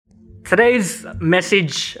Today's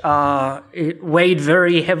message it weighed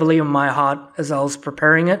very heavily on my heart as I was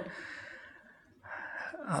preparing it.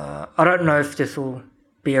 I don't know if this will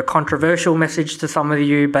be a controversial message to some of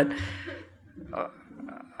you, but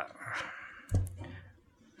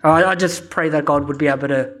I just pray that God would be able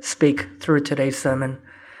to speak through today's sermon.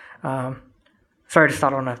 Sorry to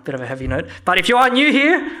start on a bit of a heavy note, but if you are new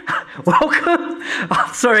here, welcome.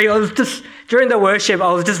 Sorry, I was just during the worship,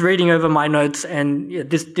 I was just reading over my notes, and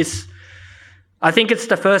this I think it's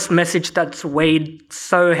the first message that's weighed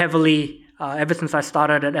so heavily ever since I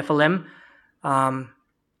started at FLM.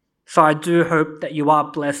 So I do hope that you are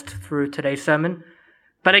blessed through today's sermon.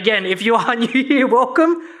 But again, if you are new here,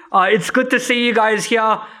 welcome. It's good to see you guys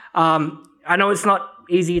here. I know it's not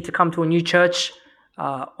easy to come to a new church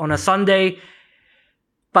on a Sunday,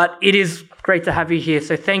 but it is great to have you here.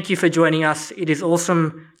 So thank you for joining us. It is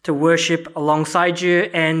awesome to worship alongside you.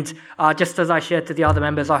 And just as I shared to the other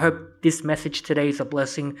members, I hope this message today is a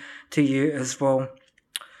blessing to you as well.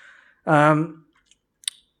 I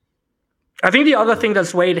think the other thing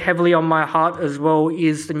that's weighed heavily on my heart as well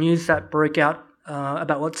is the news that broke out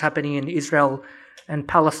about what's happening in Israel and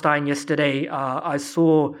Palestine yesterday. I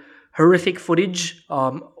saw horrific footage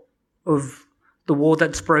of the war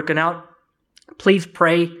that's broken out. Please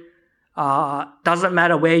pray. Doesn't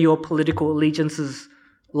matter where your political allegiances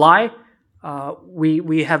lie.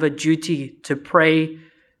 We have a duty to pray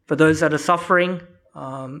for those that are suffering,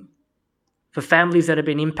 for families that have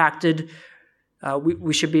been impacted.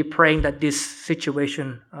 We should be praying that this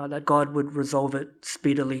situation, that God would resolve it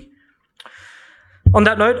speedily. On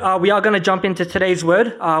that note, we are going to jump into today's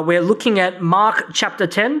word. We're looking at Mark chapter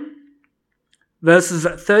 10, verses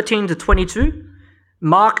 13 to 22.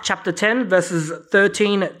 Mark chapter 10, verses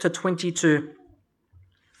 13 to 22.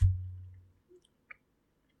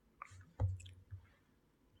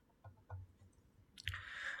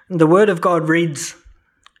 And the word of God reads,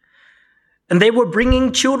 "And they were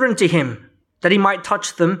bringing children to him, that he might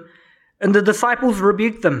touch them, and the disciples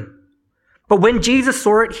rebuked them. But when Jesus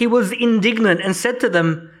saw it, he was indignant and said to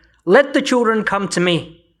them, 'Let the children come to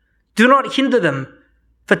me. Do not hinder them,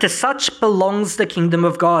 for to such belongs the kingdom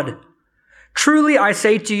of God. Truly I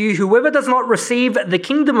say to you, whoever does not receive the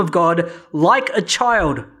kingdom of God like a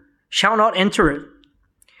child shall not enter it.'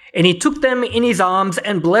 And he took them in his arms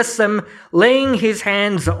and blessed them, laying his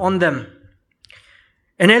hands on them.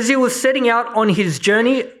 And as he was setting out on his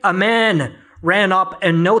journey, a man ran up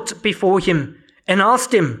and knelt before him and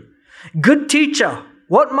asked him, 'Good teacher,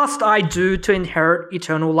 what must I do to inherit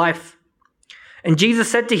eternal life?' And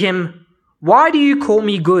Jesus said to him, 'Why do you call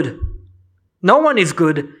me good? No one is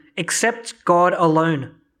good except God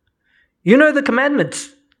alone. You know the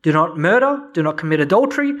commandments. Do not murder, do not commit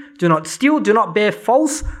adultery, do not steal, do not bear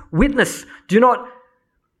false witness, do not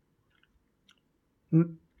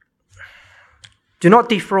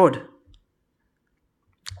defraud.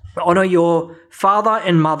 Honor your father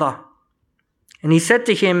and mother.' And he said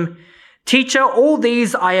to him, 'Teacher, all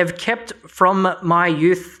these I have kept from my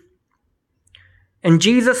youth.' And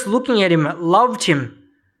Jesus, looking at him, loved him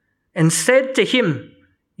and said to him,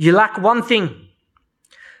 'You lack one thing.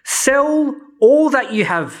 Sell all that you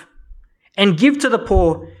have and give to the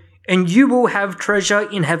poor, and you will have treasure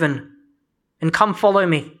in heaven. And come follow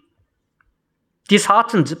me.'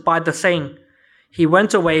 Disheartened by the saying, he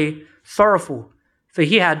went away sorrowful, for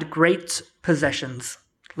he had great possessions."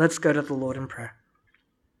 Let's go to the Lord in prayer.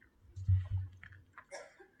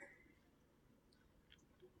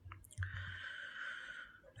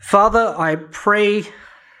 Father, I pray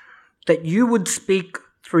that you would speak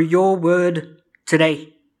through your word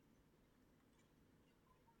today,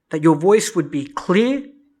 that your voice would be clear,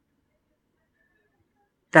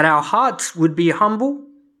 that our hearts would be humble,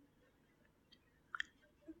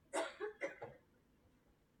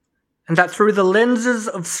 and that through the lenses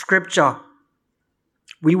of Scripture,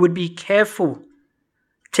 we would be careful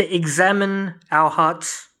to examine our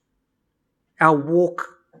hearts, our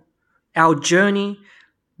walk, our journey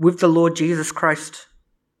with the Lord Jesus Christ.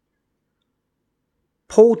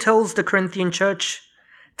 Paul tells the Corinthian church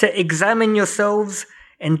to examine yourselves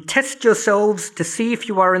and test yourselves to see if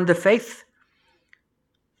you are in the faith.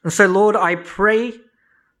 And so, Lord, I pray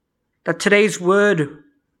that today's word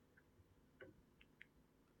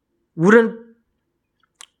wouldn't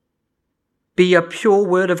be a pure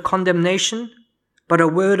word of condemnation, but a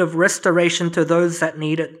word of restoration to those that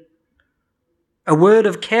need it. A word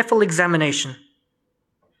of careful examination.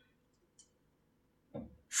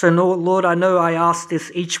 So, Lord, I know I ask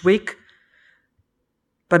this each week,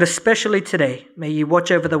 but especially today, may you watch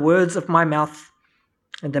over the words of my mouth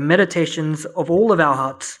and the meditations of all of our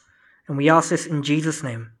hearts. And we ask this in Jesus'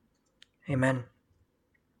 name. Amen.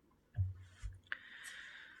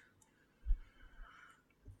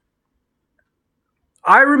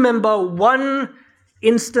 I remember one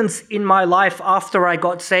instance in my life after I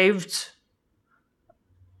got saved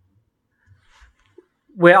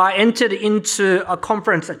where I entered into a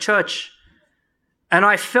conference at church and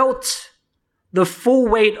I felt the full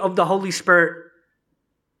weight of the Holy Spirit.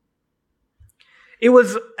 It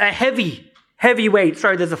was a heavy weight.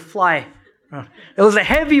 Sorry, there's a fly. It was a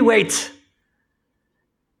heavy weight.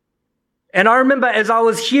 And I remember as I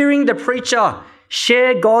was hearing the preacher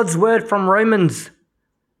share God's word from Romans,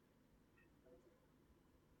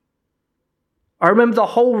 I remember the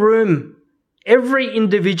whole room, every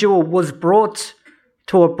individual was brought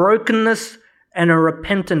to a brokenness and a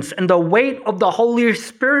repentance. And the weight of the Holy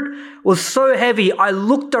Spirit was so heavy, I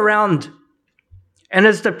looked around. And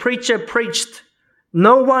as the preacher preached,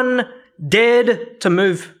 no one dared to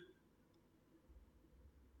move.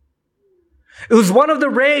 It was one of the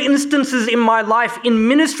rare instances in my life in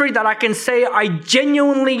ministry that I can say I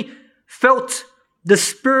genuinely felt the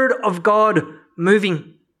Spirit of God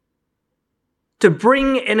moving to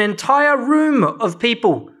bring an entire room of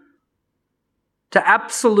people to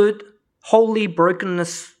absolute holy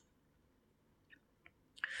brokenness.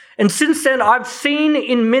 And since then, I've seen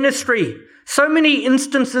in ministry so many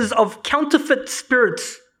instances of counterfeit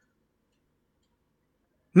spirits,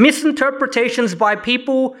 misinterpretations by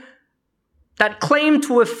people that claim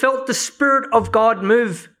to have felt the Spirit of God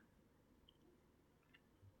move.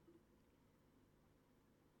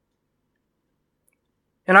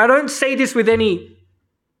 And I don't say this with any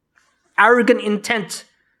arrogant intent,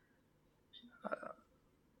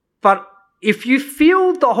 but if you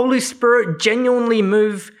feel the Holy Spirit genuinely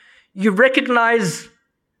move, you recognize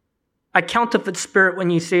a counterfeit spirit when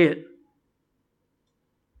you see it.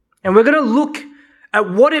 And we're going to look at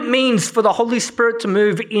what it means for the Holy Spirit to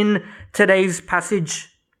move in today's passage.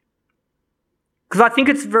 Because I think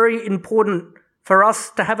it's very important for us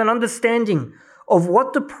to have an understanding of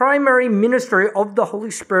what the primary ministry of the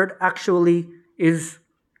Holy Spirit actually is.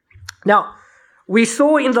 Now, we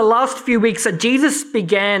saw in the last few weeks that Jesus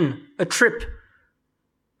began a trip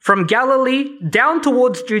from Galilee down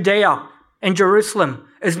towards Judea and Jerusalem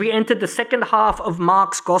as we entered the second half of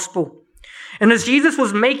Mark's gospel. And as Jesus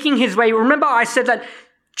was making his way, remember I said that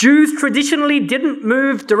Jews traditionally didn't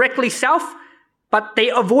move directly south, but they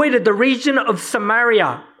avoided the region of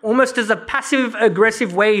Samaria, almost as a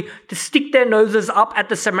passive-aggressive way to stick their noses up at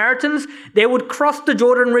the Samaritans. They would cross the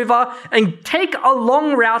Jordan River and take a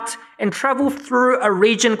long route and travel through a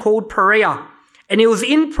region called Perea. And it was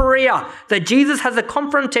in Perea that Jesus has a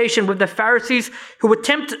confrontation with the Pharisees who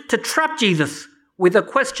attempt to trap Jesus with a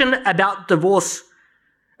question about divorce.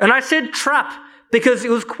 And I said trap because it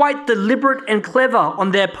was quite deliberate and clever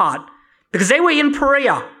on their part, because they were in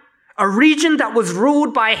Perea, a region that was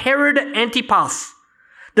ruled by Herod Antipas,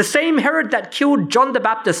 the same Herod that killed John the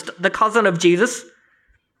Baptist, the cousin of Jesus.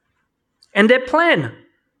 And their plan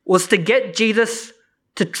was to get Jesus,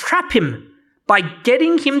 to trap him by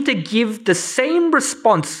getting him to give the same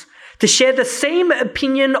response, to share the same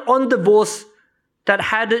opinion on divorce that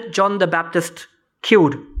had John the Baptist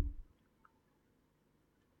killed.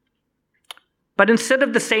 But instead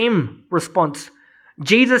of the same response,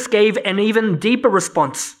 Jesus gave an even deeper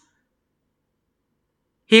response.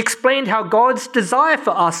 He explained how God's desire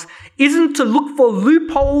for us isn't to look for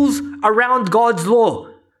loopholes around God's law.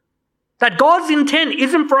 That God's intent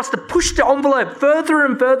isn't for us to push the envelope further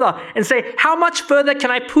and further and say, how much further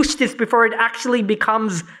can I push this before it actually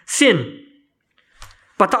becomes sin?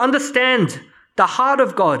 But to understand the heart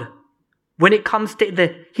of God when it comes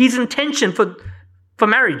to his intention for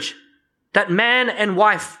marriage, that man and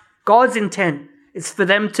wife, God's intent is for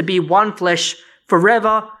them to be one flesh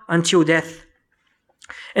forever until death.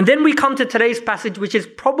 And then we come to today's passage, which is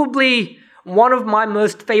probably one of my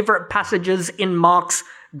most favorite passages in Mark's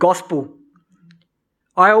gospel.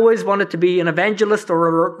 I always wanted to be an evangelist or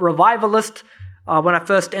a revivalist when I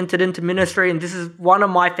first entered into ministry, and this is one of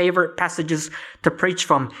my favorite passages to preach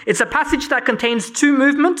from. It's a passage that contains two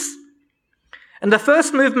movements, and the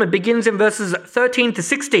first movement begins in verses 13 to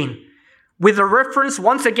 16, with a reference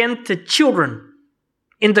once again to children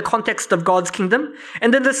in the context of God's kingdom.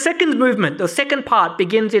 And then the second movement, the second part,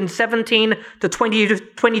 begins in 17 to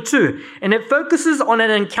 22, and it focuses on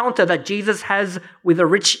an encounter that Jesus has with a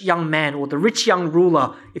rich young man, or the rich young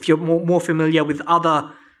ruler, if you're more familiar with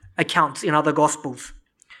other accounts in other gospels.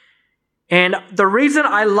 And the reason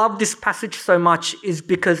I love this passage so much is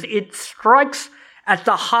because it strikes at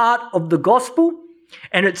the heart of the gospel,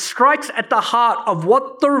 and it strikes at the heart of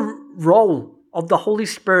what the role of the Holy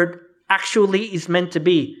Spirit actually is meant to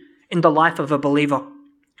be in the life of a believer.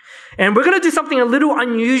 And we're going to do something a little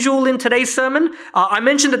unusual in today's sermon. I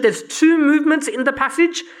mentioned that there's two movements in the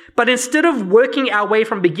passage, but instead of working our way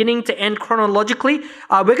from beginning to end chronologically,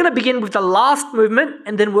 we're going to begin with the last movement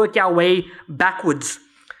and then work our way backwards.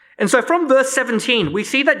 And so from verse 17, we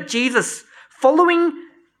see that Jesus, following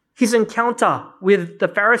his encounter with the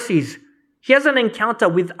Pharisees, he has an encounter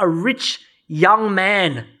with a rich young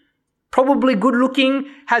man, probably good looking,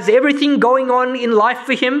 has everything going on in life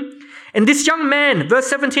for him. And this young man, verse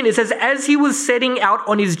 17, it says, as he was setting out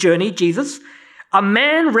on his journey, Jesus, a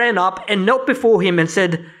man ran up and knelt before him and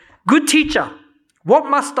said, "Good teacher, what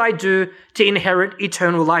must I do to inherit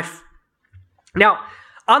eternal life?" Now,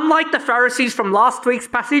 unlike the Pharisees from last week's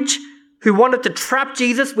passage, who wanted to trap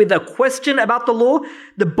Jesus with a question about the law,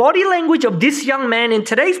 the body language of this young man in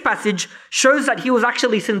today's passage shows that he was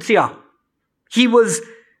actually sincere. He was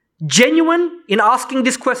genuine in asking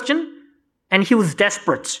this question, and he was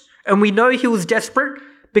desperate. And we know he was desperate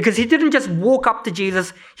because he didn't just walk up to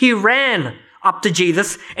Jesus, he ran up to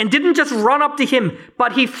Jesus and didn't just run up to him,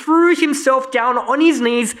 but he threw himself down on his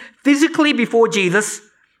knees physically before Jesus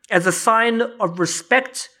as a sign of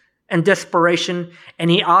respect and desperation.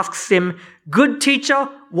 And he asks him, "Good teacher,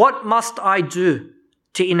 what must I do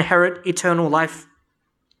to inherit eternal life?"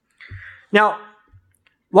 Now,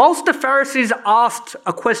 whilst the Pharisees asked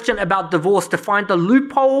a question about divorce to find a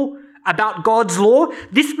loophole about God's law,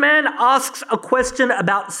 this man asks a question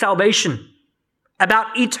about salvation,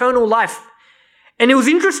 about eternal life. And it was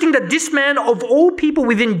interesting that this man, of all people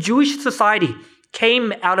within Jewish society,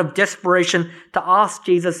 came out of desperation to ask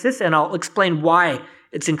Jesus this, and I'll explain why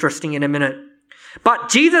it's interesting in a minute. But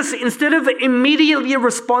Jesus, instead of immediately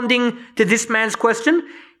responding to this man's question,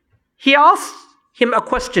 he asks him a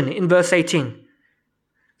question in verse 18.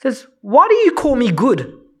 He says, "Why do you call me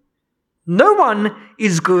good? No one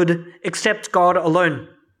is good except God alone."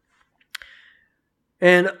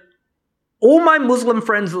 And all my Muslim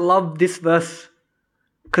friends love this verse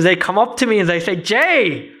because they come up to me and they say,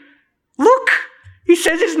 "Jay, look, he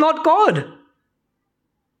says he's not God."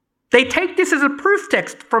 They take this as a proof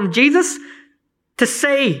text from Jesus to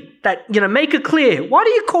say that, make it clear. Why do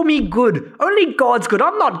you call me good? Only God's good.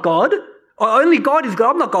 I'm not God. Or only God is good.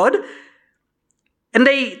 I'm not God. And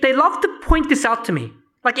they love to point this out to me.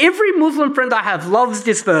 Like every Muslim friend I have loves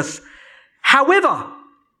this verse. However,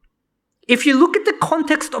 if you look at the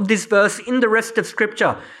context of this verse in the rest of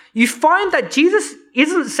Scripture, you find that Jesus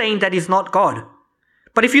isn't saying that he's not God.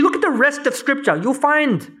 But if you look at the rest of Scripture, you'll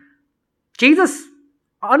find Jesus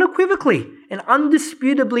unequivocally and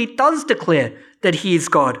undisputably does declare that he is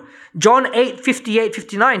God. John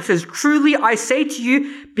 8:58-59 says, "Truly I say to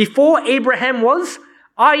you, before Abraham was,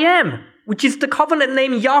 I am," which is the covenant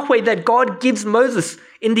name Yahweh that God gives Moses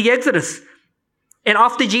in the Exodus. And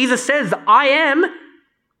after Jesus says, "I am,"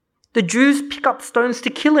 the Jews pick up stones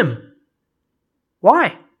to kill him.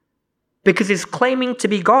 Why? Because he's claiming to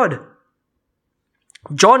be God.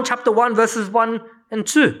 John chapter 1 verses 1 and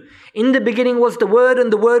 2. "In the beginning was the Word,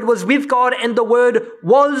 and the Word was with God, and the Word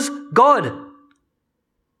was God."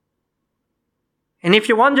 And if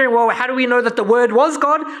you're wondering, well, how do we know that the Word was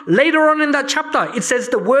God? Later on in that chapter, it says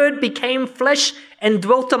the Word became flesh and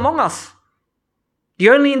dwelt among us. The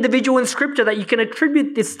only individual in Scripture that you can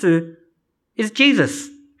attribute this to is Jesus.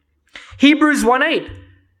 Hebrews 1:8,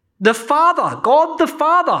 the Father, God the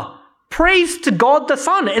Father, prays to God the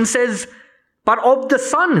Son and says, but of the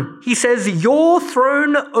Son, he says, "Your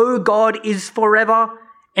throne, O God, is forever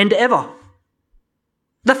and ever."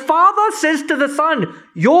 The Father says to the Son,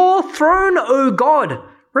 "Your throne, O God,"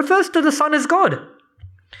 refers to the Son as God.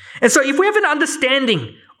 And so if we have an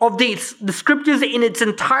understanding of the Scriptures in its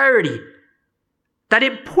entirety, that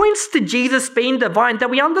it points to Jesus being divine,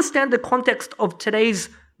 that we understand the context of today's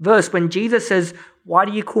verse when Jesus says, "Why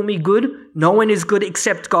do you call me good? No one is good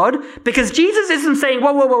except God." Because Jesus isn't saying,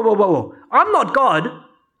 whoa, I'm not God.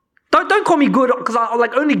 Don't call me good because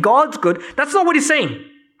only God's good. That's not what he's saying.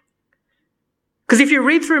 Because if you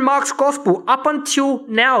read through Mark's gospel, up until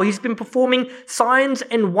now, he's been performing signs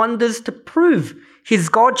and wonders to prove his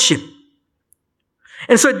godship.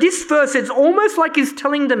 And so this verse, it's almost like he's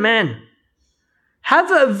telling the man,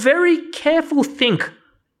 have a very careful think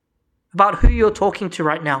about who you're talking to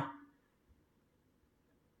right now.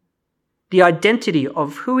 The identity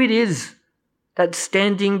of who it is that's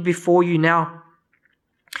standing before you now.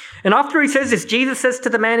 And after he says this, Jesus says to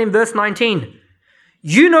the man in verse 19,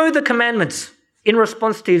 "You know the commandments," in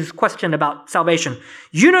response to his question about salvation.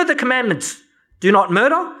 "You know the commandments. Do not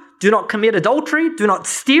murder, do not commit adultery, do not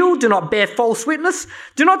steal, do not bear false witness,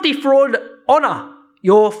 do not defraud, honor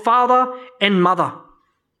your father and mother."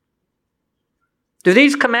 Do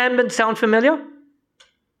these commandments sound familiar?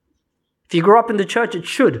 If you grew up in the church, it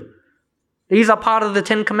should. These are part of the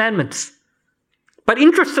 10 Commandments. But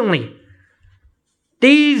interestingly,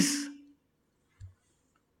 it's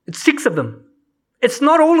 6 of them. It's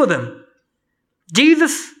not all of them.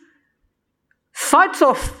 Jesus cites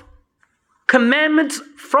off commandments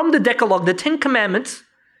from the Decalogue, the 10 Commandments,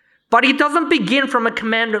 but he doesn't begin from a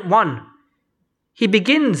commandment 1. He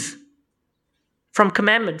begins from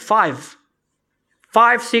commandment 5.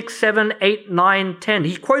 5, 6, 7, 8, 9, 10.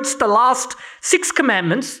 He quotes the last 6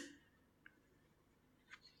 commandments.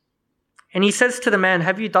 And he says to the man,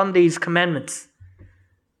 have you done these commandments?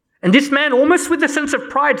 And this man, almost with a sense of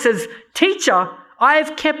pride, says, Teacher, I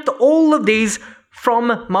have kept all of these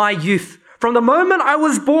from my youth. From the moment I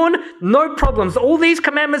was born, no problems. All these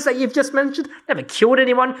commandments that you've just mentioned, never killed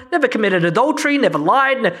anyone, never committed adultery, never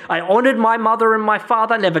lied, I honored my mother and my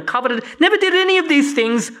father, never coveted, never did any of these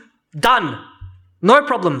things. Done. No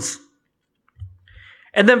problems.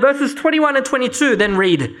 And then verses 21 and 22 then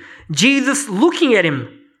read, Jesus, looking at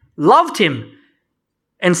him, loved him,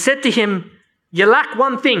 and said to him, you lack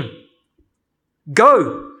one thing.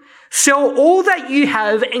 Go, sell all that you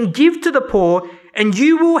have and give to the poor, and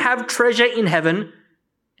you will have treasure in heaven,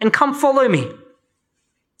 and come follow me.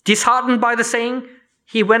 Disheartened by the saying,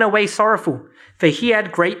 he went away sorrowful, for he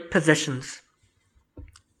had great possessions.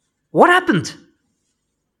 What happened?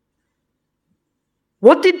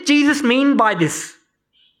 What did Jesus mean by this?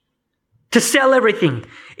 To sell everything.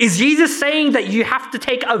 Is Jesus saying that you have to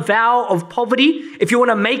take a vow of poverty if you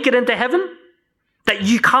want to make it into heaven? That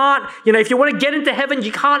you can't, if you want to get into heaven,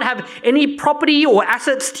 you can't have any property or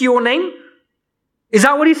assets to your name? Is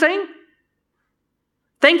that what he's saying?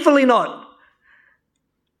 Thankfully not.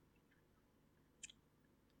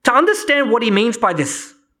 To understand what he means by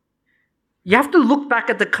this, you have to look back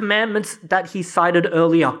at the commandments that he cited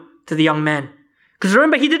earlier to the young man. Because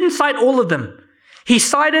remember, he didn't cite all of them. He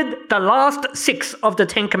cited the last 6 of the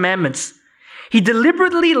 10 commandments. He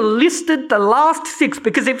deliberately listed the last 6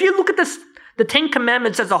 because if you look at the 10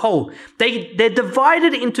 commandments as a whole, they're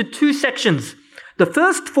divided into 2 sections. The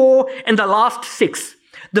first 4 and the last 6.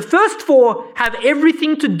 The first 4 have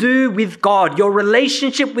everything to do with God, your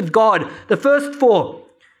relationship with God. The first 4,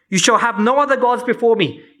 you shall have no other gods before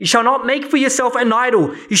me. You shall not make for yourself an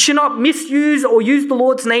idol. You shall not misuse or use the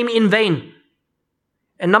Lord's name in vain.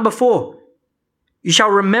 And number 4, you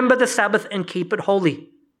shall remember the Sabbath and keep it holy.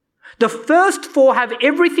 The first 4 have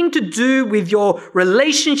everything to do with your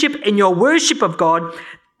relationship and your worship of God,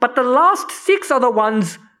 but the last 6 are the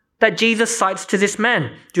ones that Jesus cites to this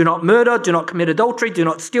man. Do not murder, do not commit adultery, do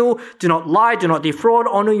not steal, do not lie, do not defraud,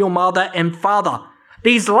 honor your mother and father.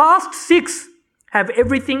 These last 6 have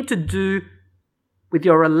everything to do with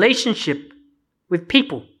your relationship with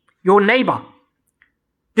people, your neighbor.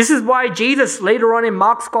 This is why Jesus later on in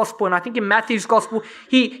Mark's gospel, and I think in Matthew's gospel,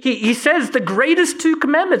 he says the greatest 2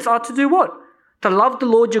 commandments are to do what? To love the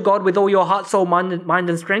Lord your God with all your heart, soul, mind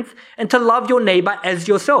and strength, and to love your neighbor as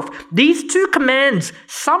yourself. These 2 commands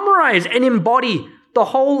summarize and embody the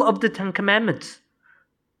whole of the 10 commandments.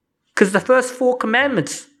 Because the first 4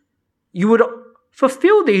 commandments, you would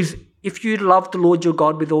fulfill these if you love the Lord your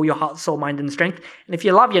God with all your heart, soul, mind and strength. And if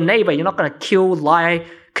you love your neighbor, you're not going to kill, lie,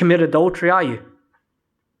 commit adultery, are you?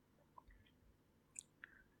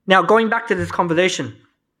 Now, going back to this conversation,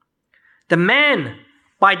 the man,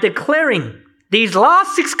 by declaring these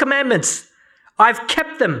last 6 commandments, I've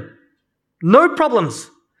kept them, no problems.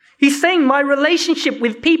 He's saying my relationship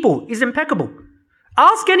with people is impeccable.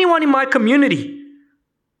 Ask anyone in my community.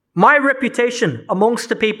 My reputation amongst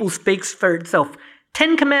the people speaks for itself.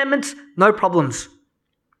 10 commandments, no problems.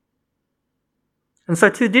 And so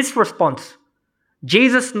to this response,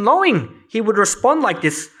 Jesus, knowing he would respond like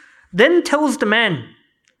this, then tells the man,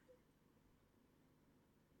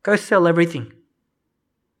 go sell everything.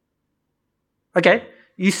 Okay,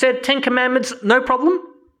 you said 10 commandments, no problem.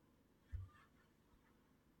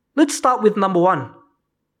 Let's start with number 1.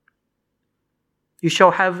 You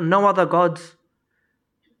shall have no other gods.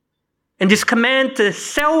 And this command to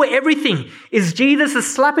sell everything is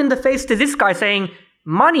Jesus' slap in the face to this guy saying,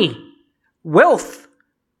 money, wealth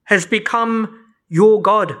has become your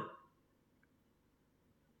God.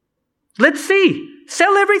 Let's see,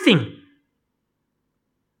 sell everything.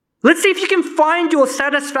 Let's see if you can find your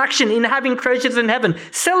satisfaction in having treasures in heaven.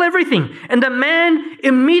 Sell everything. And the man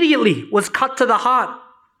immediately was cut to the heart.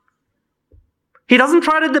 He doesn't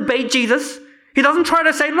try to debate Jesus. He doesn't try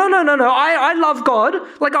to say, no, I love God.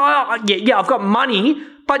 Like, yeah, I've got money,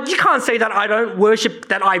 but you can't say that I don't worship,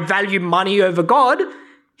 that I value money over God.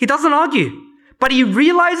 He doesn't argue. But he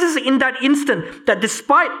realizes in that instant that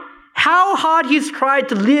despite how hard he's tried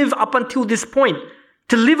to live up until this point,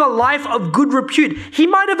 to live a life of good repute. He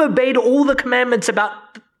might have obeyed all the commandments about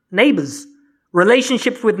neighbors,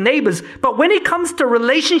 relationships with neighbors. But when it comes to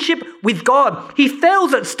relationship with God, he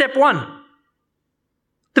fails at step one.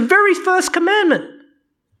 The very first commandment.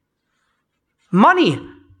 Money,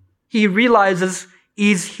 he realizes,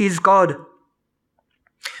 is his God.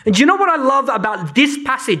 And do you know what I love about this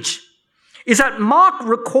passage? Is that Mark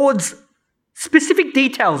records specific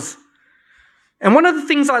details. And one of the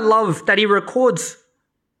things I love that he records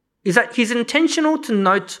is that he's intentional to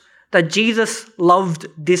note that Jesus loved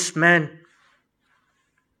this man.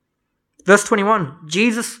 Verse 21,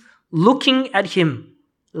 Jesus, looking at him,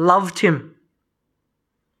 loved him.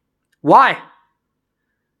 Why?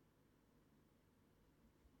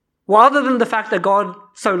 Well, other than the fact that God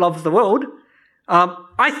so loves the world,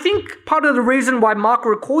 I think part of the reason why Mark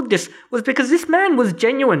recorded this was because this man was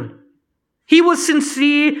genuine. He was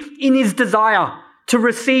sincere in his desire to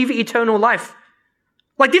receive eternal life.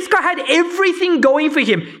 Like, this guy had everything going for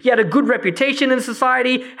him. He had a good reputation in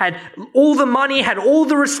society, had all the money, had all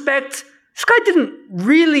the respect. This guy didn't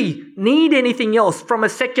really need anything else from a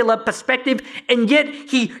secular perspective, and yet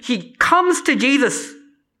he comes to Jesus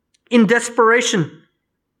in desperation.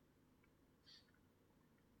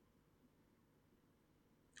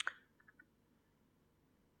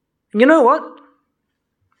 You know what?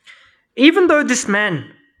 Even though this man,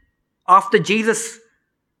 after Jesus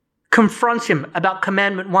confronts him about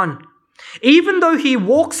commandment 1, even though he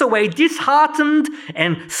walks away disheartened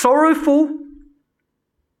and sorrowful,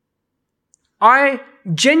 I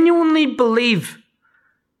genuinely believe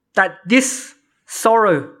that this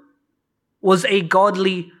sorrow was a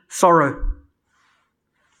godly sorrow.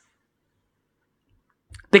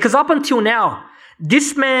 Because up until now,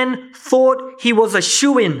 this man thought he was a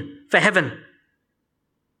shoo-in for heaven.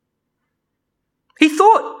 He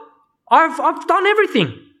thought, I've done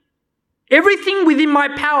everything. Everything within my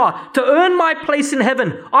power to earn my place in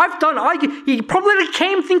heaven. He probably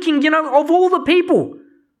came thinking, of all the people.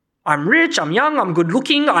 I'm rich, I'm young, I'm good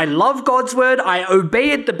looking, I love God's word, I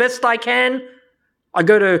obey it the best I can. I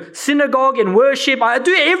go to synagogue and worship, I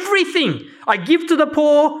do everything. I give to the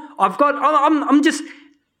poor, I'm just,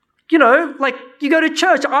 like you go to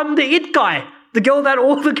church, I'm the it guy. The guy that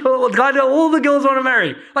all the girls want to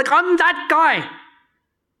marry. Like, I'm that guy.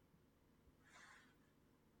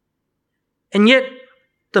 And yet,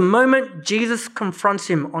 the moment Jesus confronts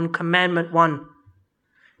him on commandment 1,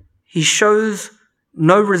 he shows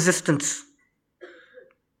no resistance.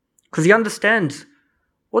 Because he understands,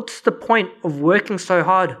 what's the point of working so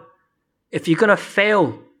hard if you're going to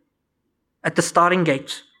fail at the starting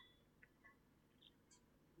gate?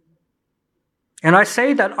 And I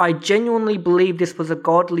say that I genuinely believe this was a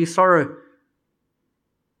godly sorrow.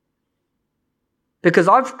 Because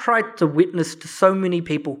I've tried to witness to so many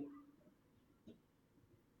people.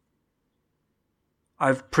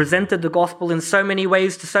 I've presented the gospel in so many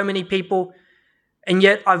ways to so many people. And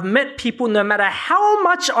yet I've met people, no matter how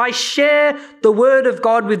much I share the word of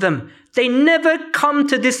God with them, they never come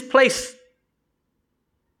to this place.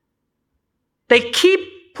 They keep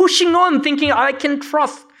pushing on, thinking I can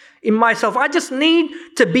trust in myself. I just need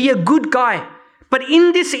to be a good guy. But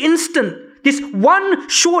in this instant, this one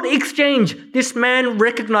short exchange, this man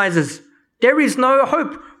recognizes there is no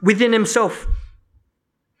hope within himself.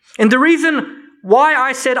 And the reason why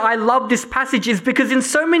I said I love this passage is because in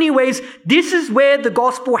so many ways, this is where the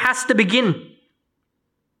gospel has to begin.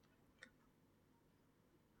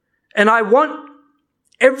 And I want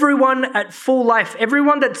everyone at Full Life,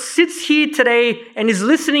 everyone that sits here today and is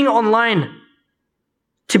listening online,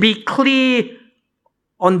 to be clear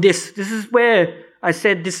on this. This is where I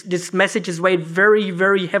said this message is weighed very,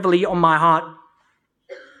 very heavily on my heart.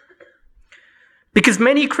 Because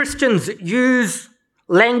many Christians use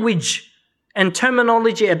language and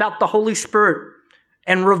terminology about the Holy Spirit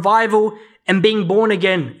and revival and being born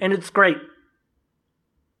again, and it's great.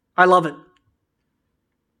 I love it.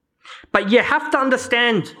 But you have to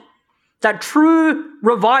understand that true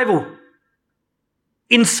revival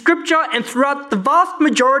in Scripture and throughout the vast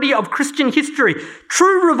majority of Christian history,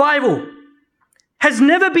 true revival has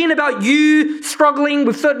never been about you struggling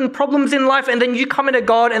with certain problems in life and then you coming to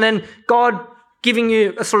God and then God giving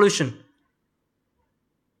you a solution.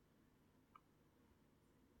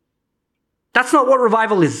 That's not what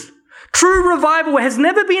revival is. True revival has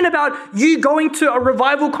never been about you going to a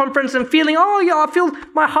revival conference and feeling, I feel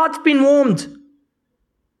my heart's been warmed.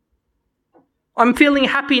 I'm feeling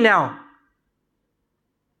happy now.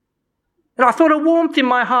 And I felt a warmth in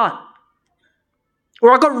my heart.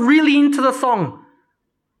 Or I got really into the song.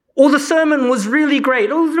 Or the sermon was really great.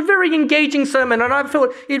 It was a very engaging sermon and I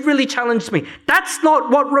felt it really challenged me. That's not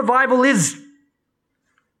what revival is.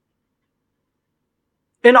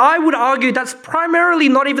 And I would argue that's primarily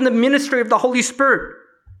not even the ministry of the Holy Spirit.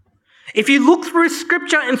 If you look through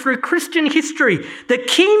Scripture and through Christian history, the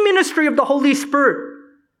key ministry of the Holy Spirit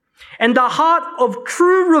and the heart of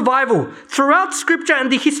true revival throughout Scripture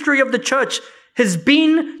and the history of the church has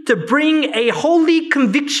been to bring a holy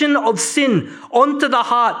conviction of sin onto the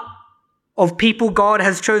heart of people God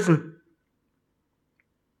has chosen.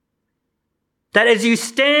 That as you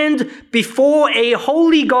stand before a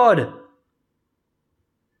holy God,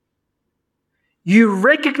 you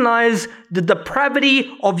recognize the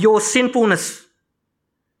depravity of your sinfulness.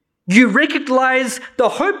 You recognize the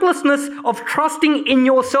hopelessness of trusting in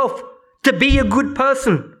yourself to be a good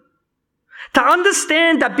person. To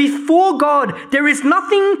understand that before God, there is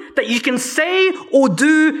nothing that you can say or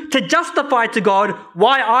do to justify to God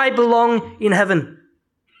why I belong in heaven.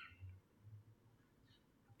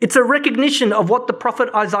 It's a recognition of what the prophet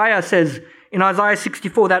Isaiah says in Isaiah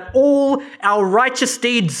 64, that all our righteous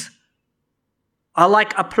deeds are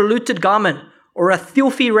like a polluted garment or a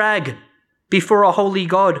filthy rag before a holy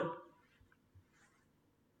God.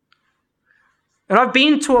 And I've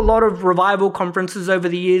been to a lot of revival conferences over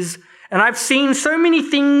the years, and I've seen so many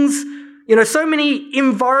things, so many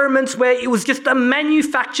environments where it was just a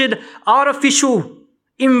manufactured, artificial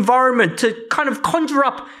environment to kind of conjure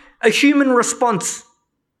up a human response.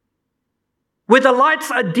 Where the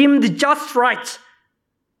lights are dimmed just right,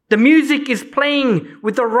 the music is playing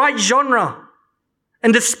with the right genre,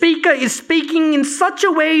 and the speaker is speaking in such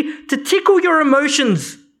a way to tickle your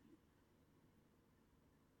emotions,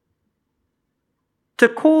 to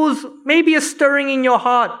cause maybe a stirring in your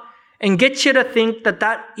heart and get you to think that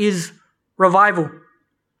that is revival.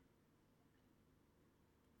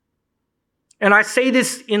 And I say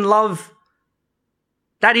this in love,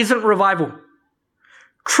 that isn't revival.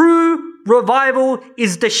 True revival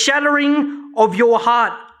is the shattering of your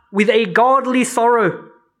heart with a godly sorrow,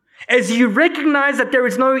 as you recognize that there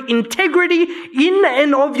is no integrity in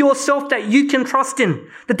and of yourself that you can trust in,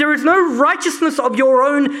 that there is no righteousness of your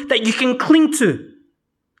own that you can cling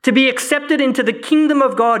to be accepted into the kingdom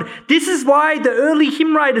of God. This is why the early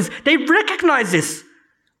hymn writers, they recognize this.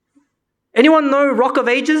 Anyone know Rock of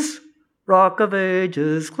Ages? Rock of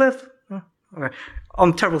Ages, Cliff. Okay. I'm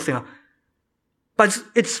a terrible singer. But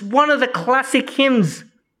it's one of the classic hymns.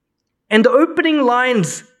 And the opening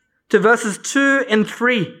lines to verses 2 and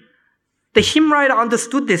 3, the hymn writer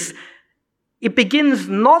understood this. It begins,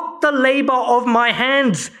 "Not the labor of my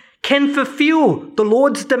hands can fulfill the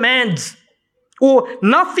Lord's demands, or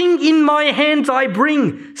nothing in my hands I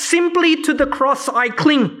bring, simply to the cross I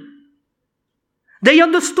cling." They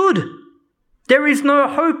understood there is no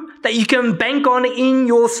hope that you can bank on in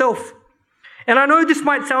yourself. And I know this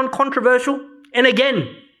might sound controversial, and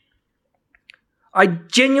again, I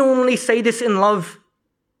genuinely say this in love,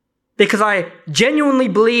 because I genuinely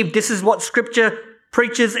believe this is what Scripture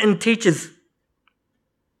preaches and teaches.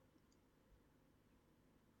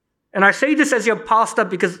 And I say this as your pastor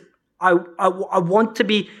because I want to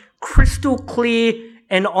be crystal clear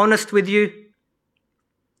and honest with you.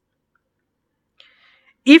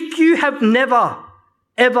 If you have never,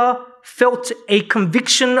 ever felt a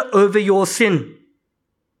conviction over your sin,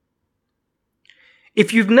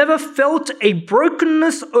 if you've never felt a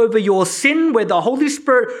brokenness over your sin where the Holy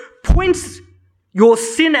Spirit points your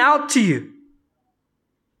sin out to you,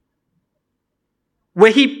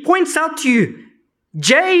 where He points out to you,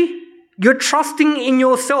 Jay, you're trusting in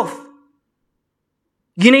yourself.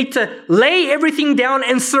 You need to lay everything down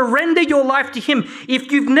and surrender your life to Him.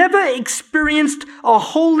 If you've never experienced a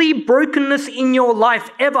holy brokenness in your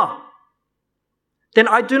life ever, then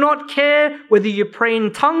I do not care whether you pray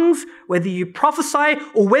in tongues, whether you prophesy,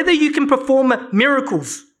 or whether you can perform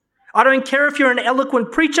miracles. I don't care if you're an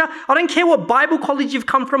eloquent preacher. I don't care what Bible college you've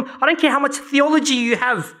come from. I don't care how much theology you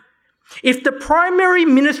have. If the primary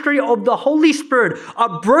ministry of the Holy Spirit,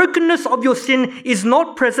 a brokenness of your sin, is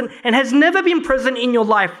not present and has never been present in your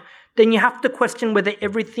life, then you have to question whether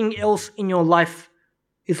everything else in your life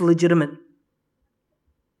is legitimate.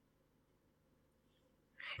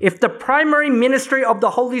 If the primary ministry of the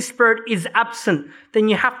Holy Spirit is absent, then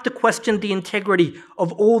you have to question the integrity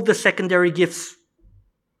of all the secondary gifts.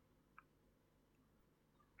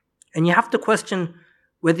 And you have to question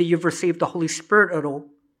whether you've received the Holy Spirit at all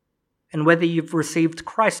and whether you've received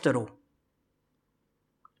Christ at all.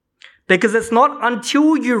 Because it's not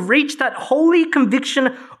until you reach that holy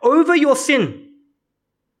conviction over your sin,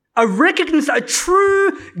 a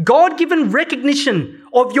true God-given recognition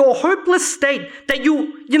of your hopeless state, that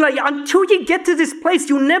until you get to this place,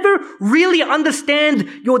 you'll never really understand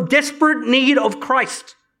your desperate need of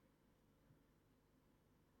Christ.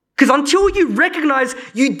 Because until you recognize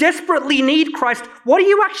you desperately need Christ, what are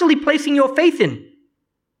you actually placing your faith in?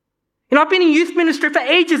 I've been in youth ministry for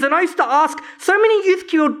ages, and I used to ask so many youth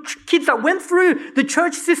kids that went through the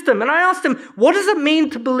church system, and I asked them, what does it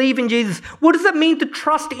mean to believe in Jesus? What does it mean to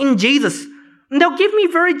trust in Jesus? And they'll give me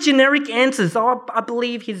very generic answers. Oh, I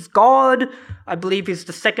believe he's God. I believe he's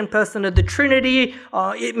the second person of the Trinity.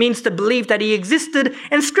 It means to believe that he existed.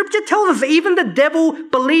 And Scripture tells us even the devil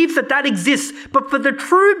believes that exists. But for the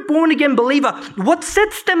true born-again believer, what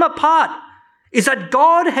sets them apart is that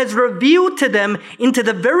God has revealed to them into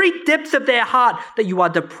the very depths of their heart that you are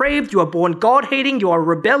depraved, you are born God-hating, you are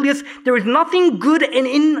rebellious. There is nothing good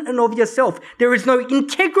in and of yourself. There is no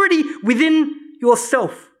integrity within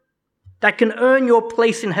yourself that can earn your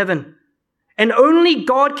place in heaven. And only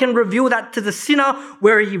God can reveal that to the sinner,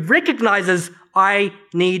 where he recognizes, I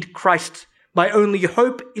need Christ. My only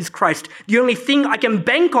hope is Christ. The only thing I can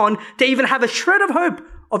bank on to even have a shred of hope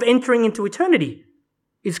of entering into eternity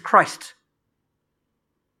is Christ.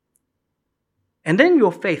 And then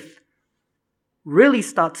your faith really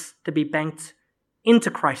starts to be banked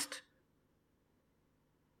into Christ.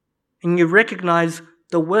 And you recognize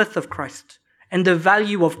the worth of Christ and the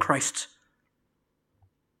value of Christ.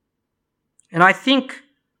 And I think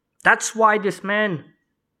that's why this man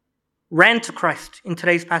ran to Christ in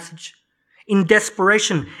today's passage in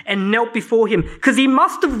desperation and knelt before him, because he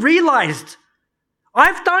must have realized,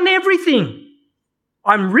 I've done everything.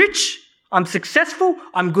 I'm rich, I'm successful,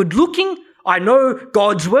 I'm good looking, I know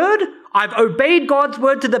God's word, I've obeyed God's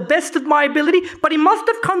word to the best of my ability, but he must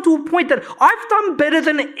have come to a point that I've done better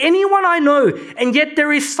than anyone I know, and yet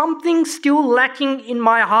there is something still lacking in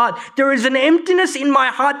my heart. There is an emptiness in my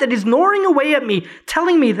heart that is gnawing away at me,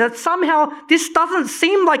 telling me that somehow this doesn't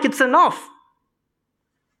seem like it's enough.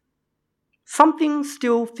 Something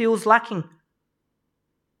still feels lacking.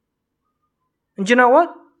 And you know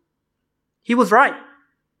what? He was right.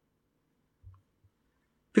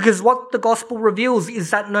 Because what the gospel reveals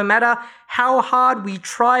is that no matter how hard we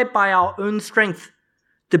try by our own strength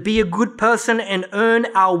to be a good person and earn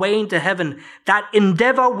our way into heaven, that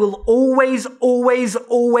endeavor will always, always,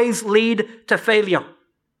 always lead to failure.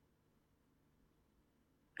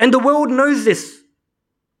 And the world knows this.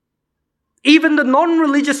 Even the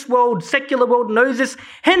non-religious world, secular world knows this,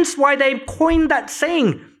 hence why they coined that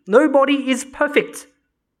saying, nobody is perfect.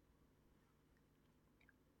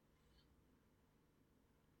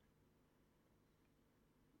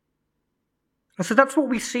 And so that's what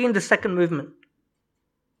we see in the second movement.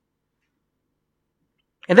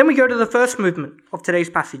 And then we go to the first movement of today's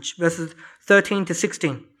passage, verses 13 to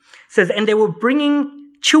 16. It says, and they were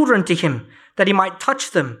bringing children to him, that he might touch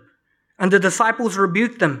them. And the disciples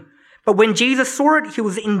rebuked them. But when Jesus saw it, he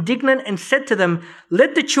was indignant and said to them,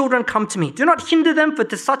 let the children come to me. Do not hinder them, for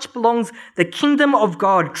to such belongs the kingdom of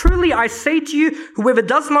God. Truly I say to you, whoever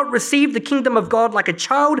does not receive the kingdom of God like a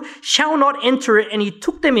child shall not enter it. And he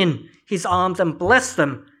took them in his arms and blessed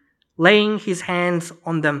them, laying his hands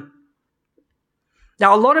on them.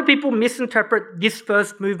 Now, a lot of people misinterpret this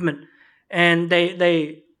first movement, and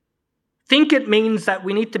they think it means that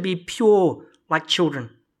we need to be pure like children,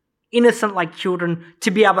 innocent like children,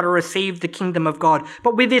 to be able to receive the kingdom of God.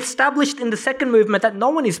 But we've established in the second movement that no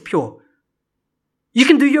one is pure. You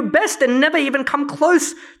can do your best and never even come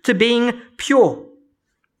close to being pure.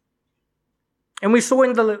 And we saw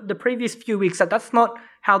in the previous few weeks that that's not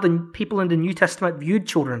how the people in the New Testament viewed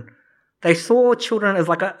children. They saw children as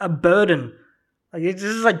like a burden. Like, this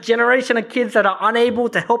is a generation of kids that are unable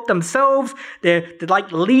to help themselves. They're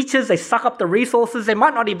like leeches. They suck up the resources. They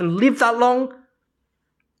might not even live that long.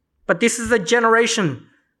 But this is a generation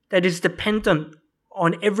that is dependent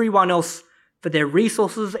on everyone else for their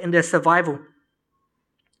resources and their survival.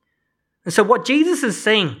 And so what Jesus is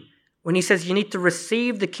saying when he says you need to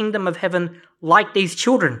receive the kingdom of heaven like these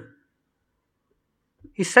children,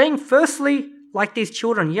 he's saying, firstly, like these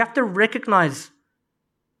children, you have to recognize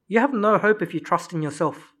you have no hope if you trust in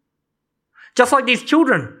yourself. Just like these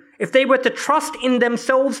children, if they were to trust in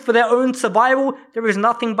themselves for their own survival, there is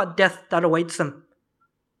nothing but death that awaits them.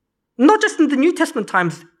 Not just in the New Testament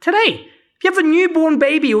times, today. If you have a newborn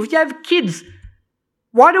baby or if you have kids,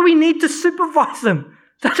 why do we need to supervise them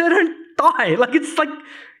so they don't die? It's like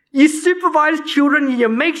you supervise children, you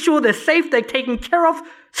make sure they're safe, they're taken care of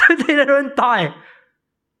so they don't die.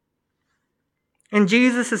 And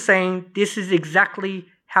Jesus is saying this is exactly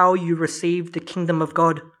how you receive the kingdom of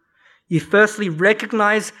God. You firstly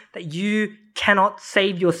recognize that you cannot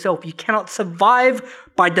save yourself. You cannot survive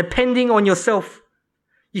by depending on yourself.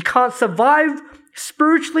 You can't survive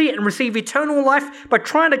spiritually and receive eternal life by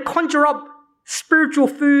trying to conjure up spiritual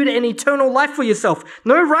food and eternal life for yourself.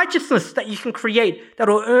 No righteousness that you can create that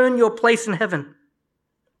will earn your place in heaven.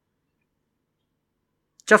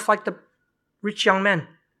 Just like the rich young man,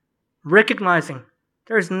 recognizing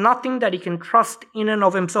there is nothing that he can trust in and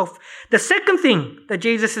of himself. The second thing that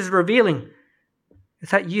Jesus is revealing is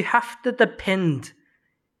that you have to depend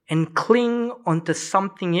and cling onto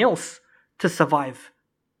something else to survive.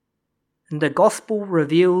 And the gospel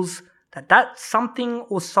reveals that that something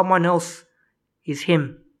or someone else is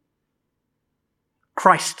Him,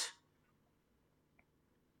 Christ.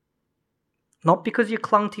 Not because you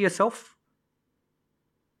clung to yourself,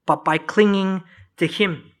 but by clinging to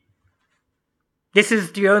Him. This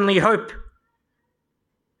is the only hope.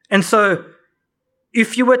 And so,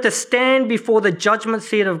 if you were to stand before the judgment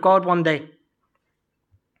seat of God one day,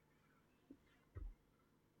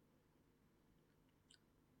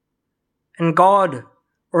 and God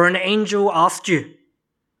or an angel asked you,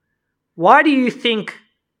 why do you think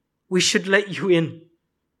we should let you in?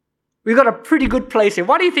 We got a pretty good place here.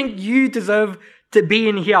 Why do you think you deserve to be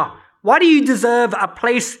in here? Why do you deserve a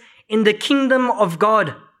place in the kingdom of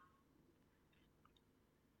God?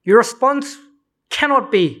 Your response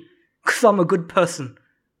cannot be, because I'm a good person.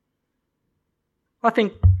 I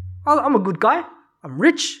think, I'm a good guy. I'm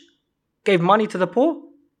rich. Gave money to the poor.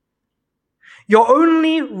 Your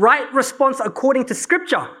only right response according to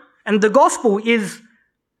Scripture and the gospel is,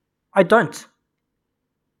 I don't.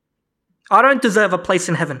 I don't deserve a place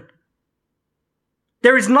in heaven.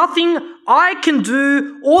 There is nothing I can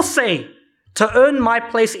do or say to earn my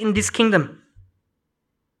place in this kingdom.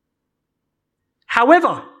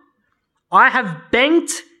 However, I have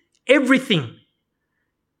banked everything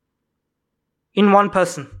in one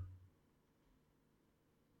person.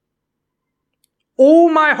 All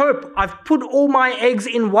my hope, I've put all my eggs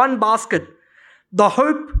in one basket. The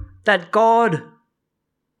hope that God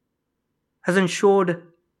has ensured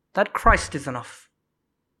that Christ is enough.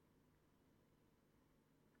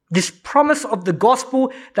 This promise of the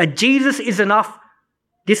gospel that Jesus is enough,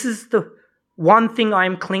 this is the one thing I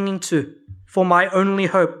am clinging to for my only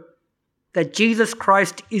hope. That Jesus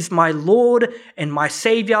Christ is my Lord and my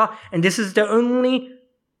Savior, and this is the only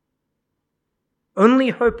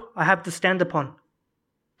hope I have to stand upon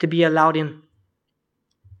to be allowed in.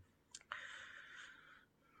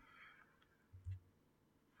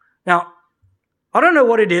 Now, I don't know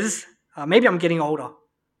what it is. Maybe I'm getting older.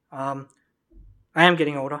 I am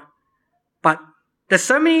getting older. But there's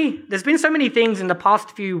been so many things in the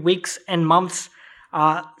past few weeks and months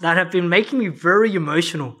that have been making me very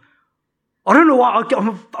emotional. I don't know why.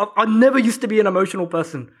 I never used to be an emotional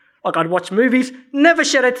person. Like, I'd watch movies, never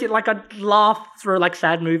shed a tear. Like, I'd laugh through like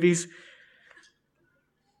sad movies.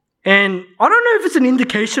 And I don't know if it's an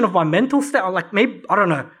indication of my mental state. Or like, maybe, I don't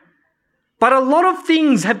know. But a lot of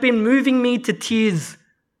things have been moving me to tears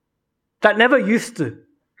that never used to.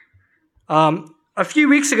 A few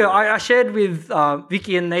weeks ago, I shared with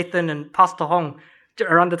Vicky and Nathan and Pastor Hong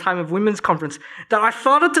around the time of Women's Conference that I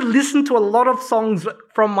started to listen to a lot of songs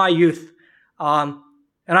from my youth.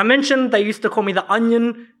 And I mentioned they used to call me the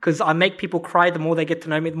onion because I make people cry the more they get to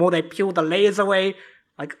know me, the more they peel the layers away.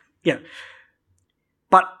 Like, yeah.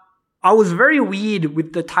 But I was very weird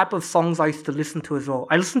with the type of songs I used to listen to as well.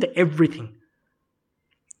 I listened to everything.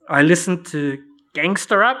 I listened to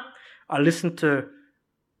gangster rap. I listened to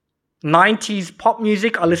 90s pop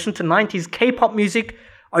music. I listened to 90s K-pop music.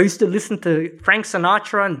 I used to listen to Frank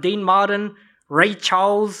Sinatra and Dean Martin, Ray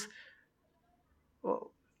Charles.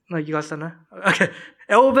 Oh, no, you guys don't know? Okay.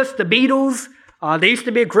 Elvis, the Beatles. There used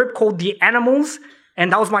to be a group called The Animals.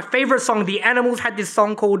 And that was my favorite song. The Animals had this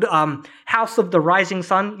song called House of the Rising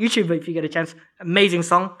Sun. YouTube if you get a chance. Amazing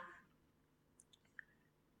song.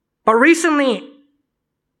 But recently,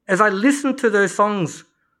 as I listened to those songs,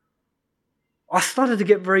 I started to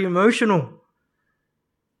get very emotional.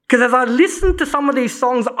 Because as I listened to some of these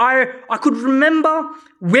songs, I could remember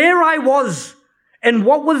where I was and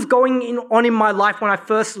what was going on in my life when I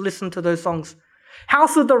first listened to those songs.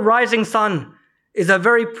 House of the Rising Sun is a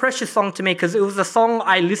very precious song to me because it was a song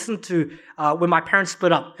I listened to when my parents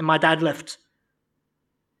split up and my dad left.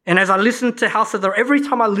 And as I listened to House of the, every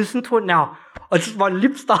time I listen to it now, my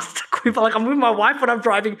lip starts to quiver. Like I'm with my wife when I'm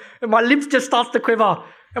driving and my lips just starts to quiver.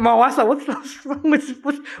 And my wife's like, what's wrong with,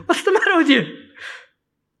 what's the matter with you?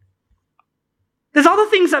 There's other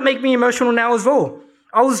things that make me emotional now as well.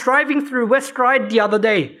 I was driving through West Ryde the other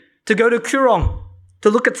day to go to Coorong to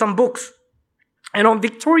look at some books. And on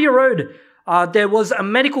Victoria Road, there was a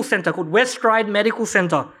medical centre called West Ryde Medical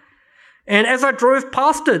Centre. And as I drove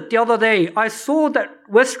past it the other day, I saw that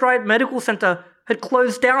West Ryde Medical Centre had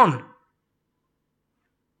closed down.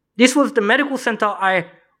 This was the medical centre I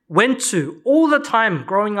went to all the time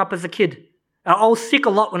growing up as a kid. I was sick a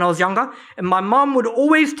lot when I was younger, and my mum would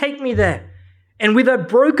always take me there. And with her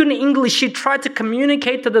broken English, she tried to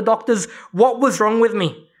communicate to the doctors what was wrong with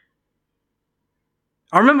me.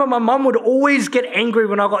 I remember my mum would always get angry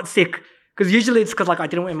when I got sick, because usually it's because I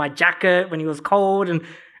didn't wear my jacket when it was cold, and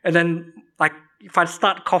then if I'd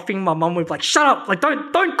start coughing, my mum would be like, "Shut up!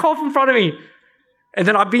 Don't cough in front of me." And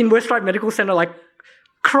then I'd be in Westlight Medical Center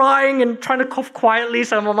crying and trying to cough quietly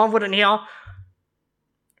so my mum wouldn't hear.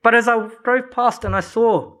 But as I drove past and I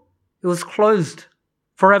saw it was closed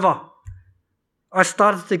forever, I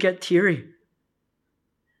started to get teary.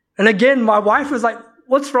 And again, my wife was like,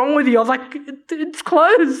 "What's wrong with you?" I was like, "It's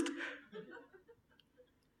closed."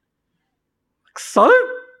 So?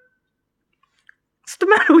 What's the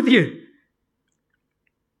matter with you?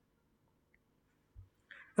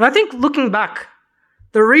 And I think looking back,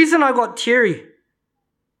 the reason I got teary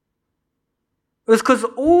was because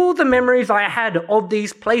all the memories I had of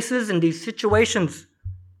these places and these situations,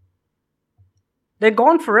 they're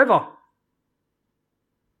gone forever.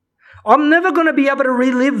 I'm never going to be able to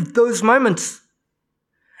relive those moments.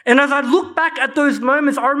 And as I look back at those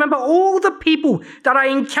moments, I remember all the people that I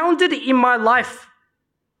encountered in my life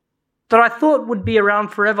that I thought would be around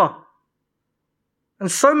forever.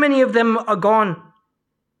 And so many of them are gone.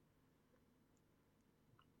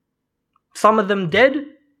 Some of them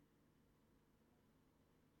dead.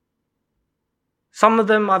 Some of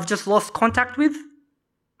them I've just lost contact with.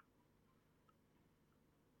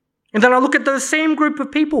 And then I look at those same group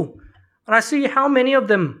of people and I see how many of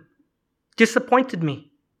them disappointed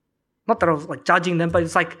me. Not that I was judging them, but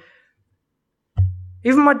it's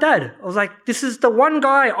even my dad. I was like, this is the one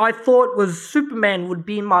guy I thought was Superman, would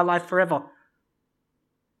be in my life forever.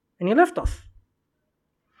 And he left us.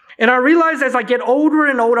 And I realize as I get older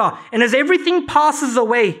and older, and as everything passes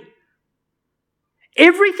away,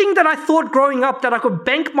 everything that I thought growing up that I could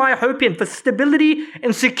bank my hope in for stability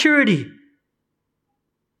and security,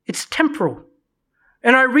 it's temporal.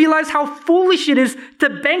 And I realize how foolish it is to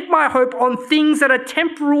bank my hope on things that are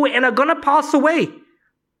temporal and are going to pass away.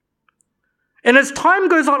 And as time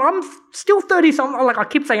goes on, I'm still 30-something. I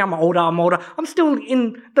keep saying I'm older. I'm still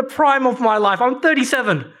in the prime of my life. I'm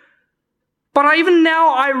 37. But even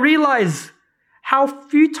now I realize how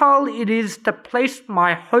futile it is to place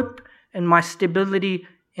my hope and my stability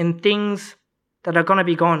in things that are going to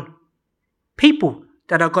be gone. People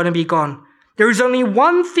that are going to be gone. There is only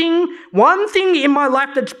one thing in my life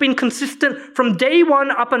that's been consistent from day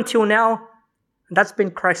one up until now, and that's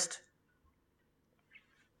been Christ.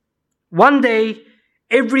 One day,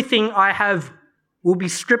 everything I have will be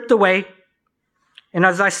stripped away, and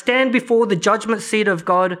as I stand before the judgment seat of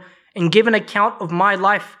God and give an account of my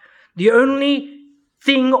life, the only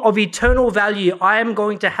thing of eternal value I am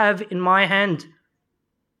going to have in my hand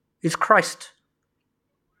is Christ.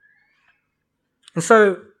 And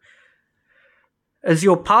so, as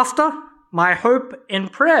your pastor, my hope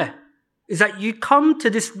and prayer is that you come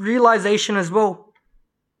to this realization as well.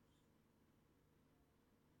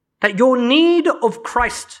 That your need of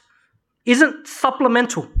Christ isn't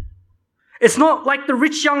supplemental. It's not like the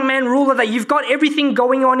rich young man ruler that you've got everything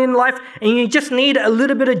going on in life and you just need a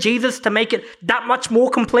little bit of Jesus to make it that much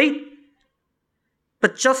more complete.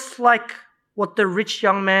 But just like what the rich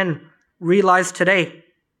young man realized today,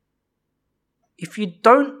 if you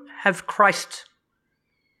don't have Christ,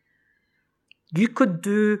 you could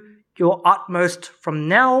do your utmost from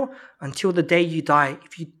now until the day you die.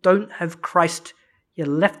 If you don't have Christ, you're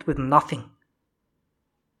left with nothing.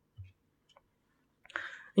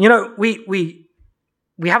 We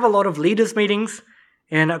have a lot of leaders meetings,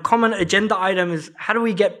 and a common agenda item is how do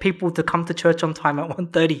we get people to come to church on time at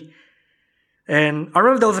 1:30? And I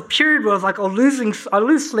remember there was a period where I was I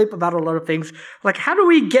lose sleep about a lot of things. How do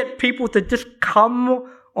we get people to just come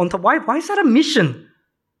on time? Why is that a mission?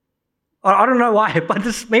 I don't know why, but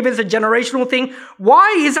maybe it's a generational thing.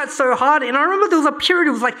 Why is that so hard? And I remember there was a period,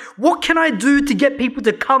 it was what can I do to get people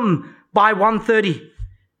to come by 1:30?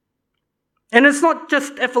 And it's not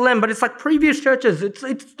just FLM, but it's previous churches. It's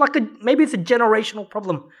maybe it's a generational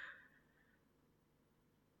problem.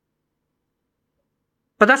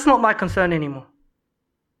 But that's not my concern anymore.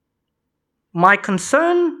 My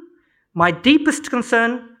concern, my deepest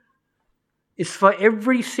concern, is for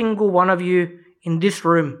every single one of you in this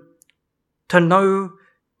room to know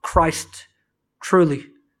Christ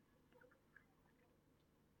truly.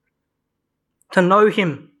 To know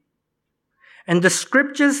Him. And the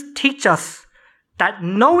scriptures teach us that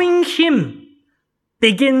knowing Him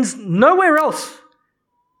begins nowhere else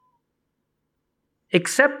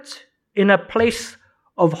except in a place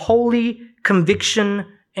of holy conviction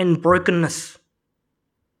and brokenness.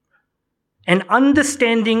 an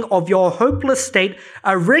understanding of your hopeless state,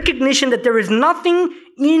 a recognition that there is nothing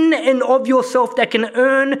in and of yourself that can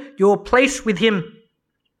earn your place with Him.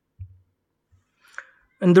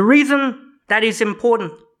 And the reason that is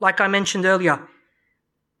important, like I mentioned earlier,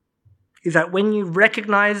 is that when you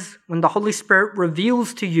recognize, when the Holy Spirit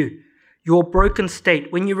reveals to you your broken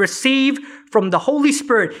state, when you receive from the Holy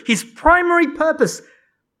Spirit His primary purpose,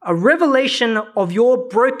 a revelation of your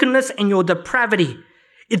brokenness and your depravity,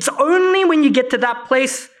 it's only when you get to that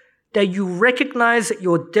place that you recognize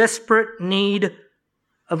your desperate need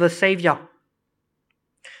of a Savior.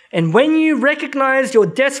 And when you recognize your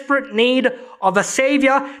desperate need of a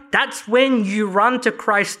Savior, that's when you run to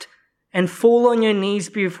Christ and fall on your knees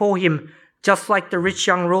before Him, just like the rich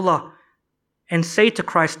young ruler, and say to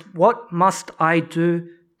Christ, "What must I do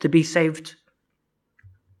to be saved?"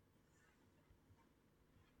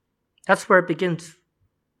 That's where it begins.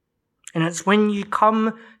 And it's when you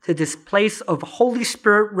come to this place of Holy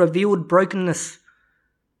Spirit revealed brokenness,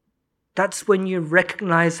 that's when you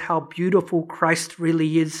recognize how beautiful Christ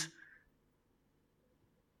really is.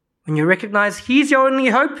 When you recognize He's your only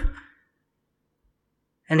hope,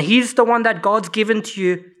 and He's the one that God's given to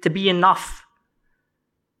you to be enough.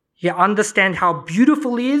 You understand how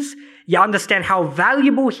beautiful He is, you understand how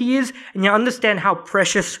valuable He is, and you understand how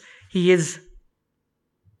precious He is.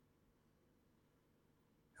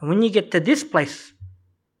 And when you get to this place,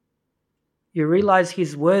 you realize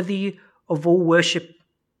He's worthy of all worship.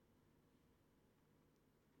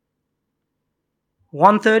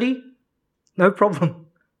 1:30? No problem.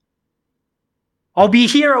 I'll be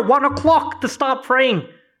here at 1 o'clock to start praying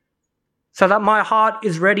so that my heart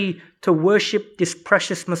is ready to worship this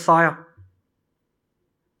precious Messiah.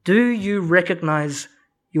 Do you recognize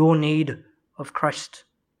your need of Christ?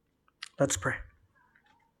 Let's pray.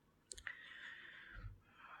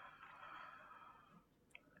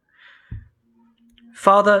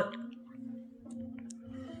 Father,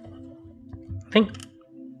 I think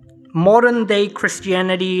modern day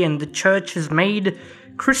Christianity and the church has made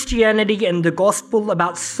Christianity and the gospel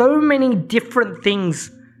about so many different things.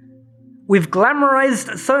 We've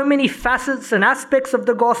glamorized so many facets and aspects of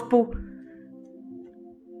the gospel.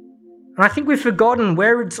 And I think we've forgotten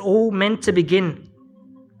where it's all meant to begin.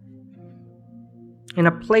 In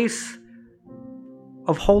a place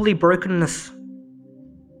of holy brokenness.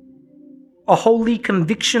 A holy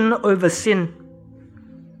conviction over sin.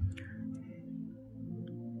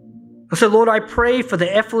 And so, Lord, I pray for the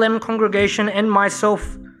FLM congregation and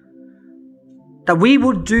myself that we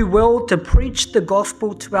would do well to preach the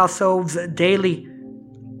gospel to ourselves daily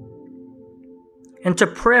and to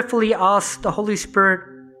prayerfully ask the Holy Spirit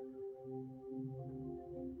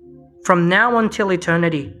from now until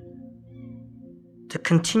eternity to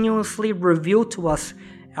continuously reveal to us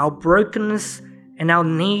our brokenness and our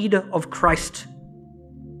need of Christ.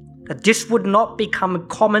 That this would not become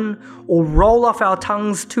common or roll off our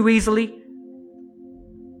tongues too easily,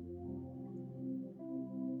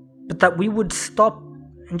 but that we would stop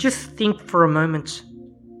and just think for a moment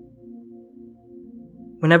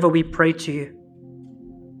whenever we pray to you,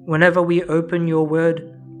 whenever we open your word,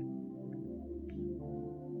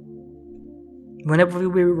 whenever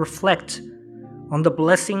we reflect on the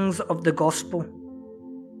blessings of the gospel.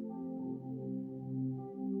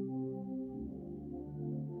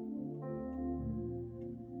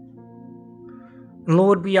 And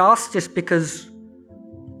Lord, we ask this because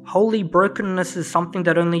holy brokenness is something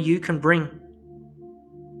that only you can bring.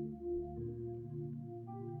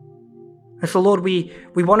 And so, Lord, we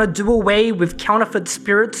want to do away with counterfeit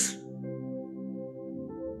spirits,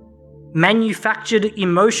 manufactured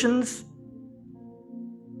emotions,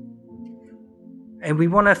 and we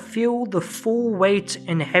want to feel the full weight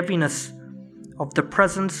and heaviness of the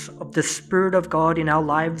presence of the Spirit of God in our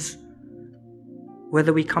lives,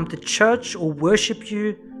 whether we come to church or worship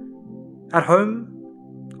you at home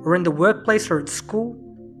or in the workplace or at school.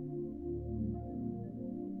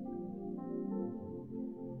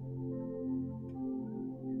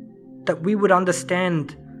 That we would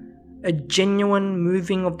understand a genuine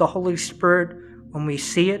moving of the Holy Spirit when we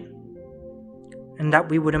see it, and that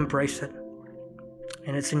we would embrace it.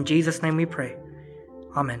 And it's in Jesus' name we pray.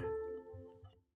 Amen.